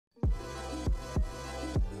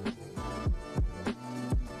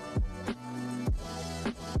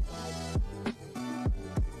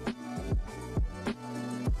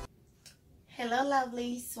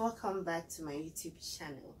lovelies, welcome back to my YouTube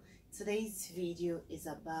channel. Today's video is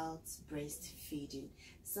about breastfeeding.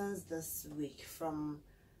 Since this week from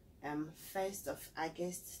 1st of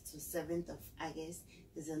August to 7th of August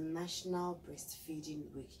is a National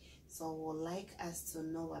Breastfeeding Week, so I would like us to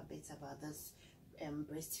know a bit about this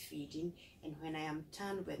breastfeeding, and when I am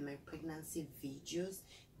done with my pregnancy videos,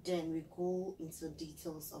 then we go into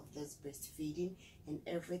details of this breastfeeding and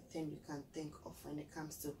everything you can think of when it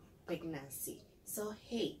comes to pregnancy. So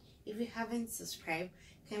hey, if you haven't subscribed,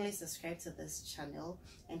 kindly subscribe to this channel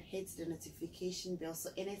and hit the notification bell, so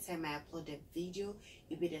anytime I upload a video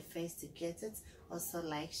you'll be the first to get it. Also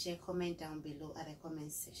like, share, comment down below at the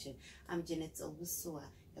comment section. I'm Janet Obusua,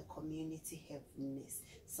 a community healthness.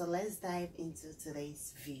 So let's dive into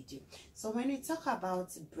today's video. So when we talk about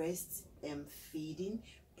breastfeeding,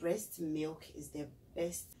 breast milk is the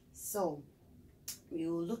best. So we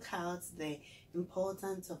will look at the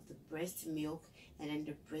importance of the breast milk and then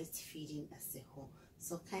the breastfeeding as a whole.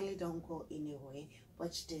 So kindly don't go anywhere,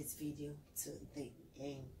 watch this video to the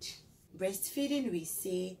end. Breastfeeding, we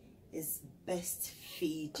say, is best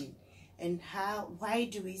feeding. And why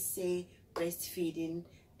do we say breastfeeding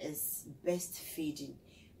is best feeding?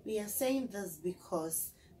 We are saying this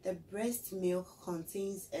because the breast milk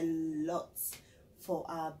contains a lot for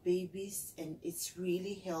our babies, and it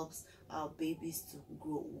really helps our babies to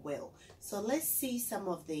grow well. So let's see some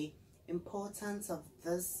of the importance of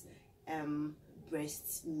this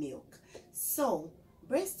breast milk. So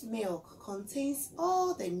breast milk contains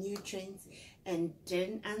all the nutrients and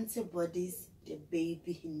then antibodies the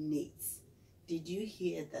baby needs. Did you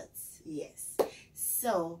hear that? Yes.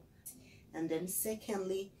 So, and then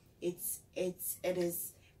secondly,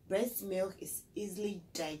 breast milk is easily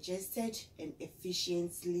digested and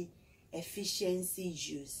efficiency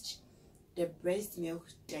used. The breast milk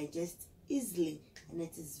digests easily and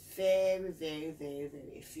it is very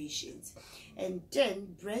efficient. And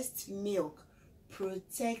then breast milk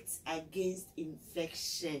protects against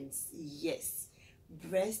infections. Yes,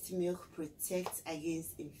 breast milk protects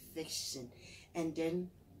against infection, and then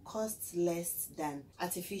costs less than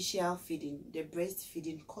artificial feeding. The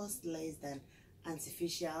breastfeeding costs less than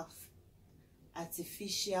artificial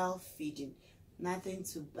feeding. Nothing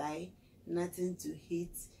to buy, nothing to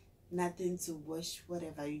heat, nothing to wash,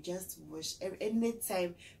 whatever. You just wash.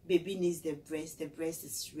 Anytime baby needs the breast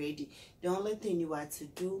is ready. The only thing you are to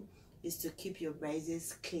do is to keep your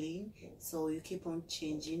braises clean, so you keep on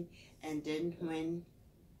changing, and then when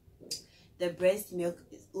the breast milk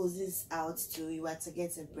oozes out too, you are to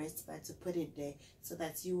get a breast pad to put it there so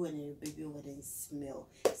that you and your baby wouldn't smell.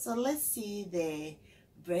 So let's see the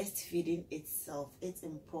breastfeeding itself. It's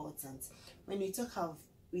important. When we talk about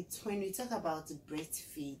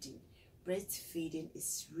breastfeeding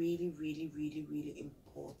is really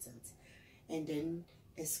important. And then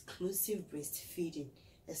exclusive breastfeeding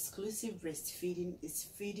is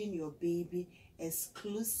feeding your baby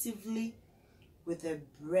exclusively with the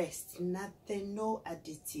breast, nothing, no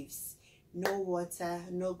additives, no water,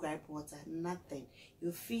 no gripe water, nothing.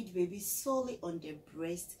 You feed baby solely on the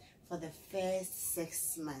breast for the first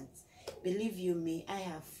 6 months. Believe you me, I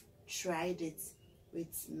have tried it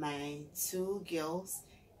with my 2 girls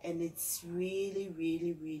and it's really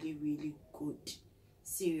good,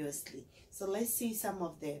 seriously. So let's see some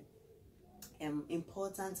of the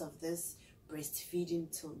importance of this breastfeeding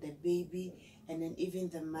to the baby and then even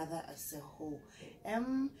the mother as a whole.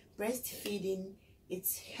 Breastfeeding, it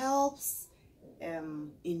helps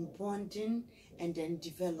in bonding and then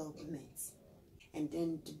development. And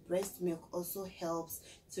then the breast milk also helps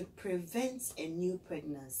to prevent a new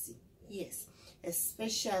pregnancy. Yes,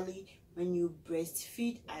 especially when you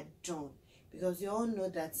breastfeed at dawn, because you all know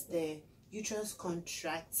that the uterus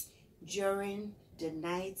contracts during the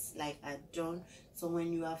night, like at dawn. So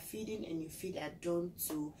when you are feeding and you feed at dawn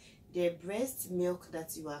too, the breast milk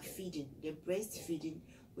that you are feeding, the breastfeeding,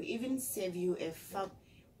 will even save you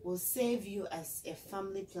as a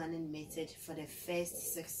family planning method for the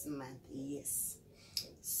first 6 months. Yes.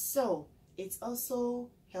 So it also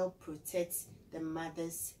helps protect the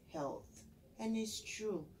mother's health, and it's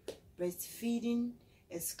true. Breastfeeding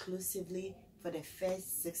exclusively for the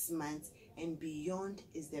first 6 months and beyond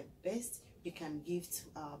is the best we can give to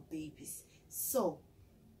our babies. So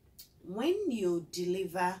when you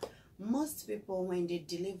deliver, most people, when they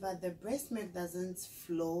deliver, the breast milk doesn't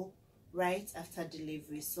flow right after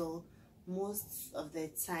delivery. So most of the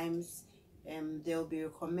times they'll be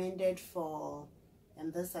recommended for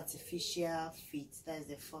this artificial feed, that's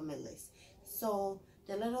the formulas. So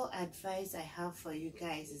the little advice I have for you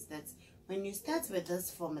guys is that when you start with this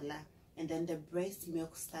formula and then the breast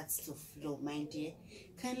milk starts to flow, my dear,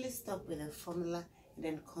 kindly stop with the formula and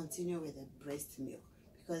then continue with the breast milk,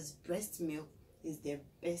 because breast milk is the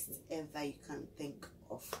best ever you can think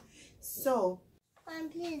of. So Mom,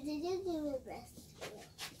 please, did you give me breast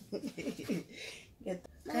milk?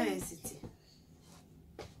 Come and sit.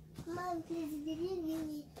 Mom, please, did you give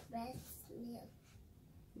me breast milk?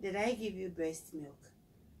 Did I give you breast milk?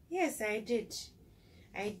 Yes, I did.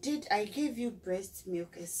 I gave you breast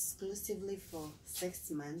milk exclusively for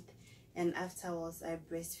 6 months, and afterwards I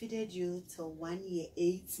breastfeeded you till 1 year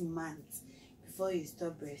 8 months before you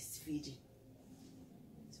stop breastfeeding.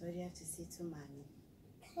 So what do you have to say to mommy?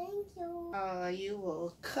 Thank you. Oh, you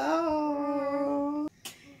welcome.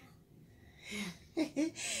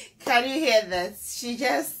 Can you hear that? She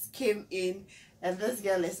just came in and this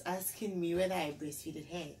girl is asking me whether I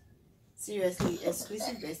breastfeeded her. Seriously,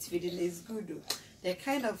 exclusive breastfeeding is good though. The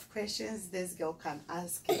kind of questions this girl can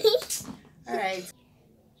ask. Alright.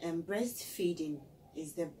 Breastfeeding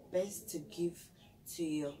is the best to give to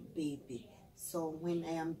your baby. So when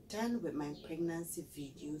I am done with my pregnancy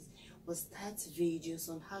videos, we'll start videos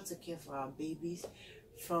on how to care for our babies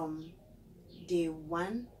from day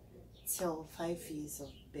 1 till 5 years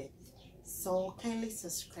of birth. So kindly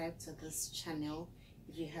subscribe to this channel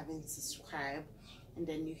if you haven't subscribed, and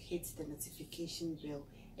then you hit the notification bell.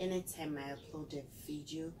 Anytime I upload a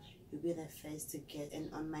video, you'll be the first to get.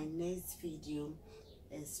 And on my next video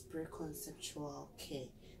is pre-conceptual care,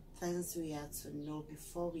 things we have to know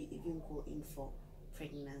before we even go in for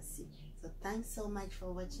pregnancy. So thanks so much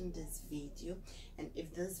for watching this video, and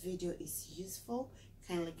if this video is useful,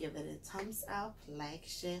 kindly give it a thumbs up, like,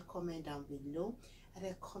 share, comment down below at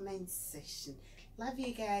the comment section. Love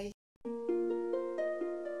you guys.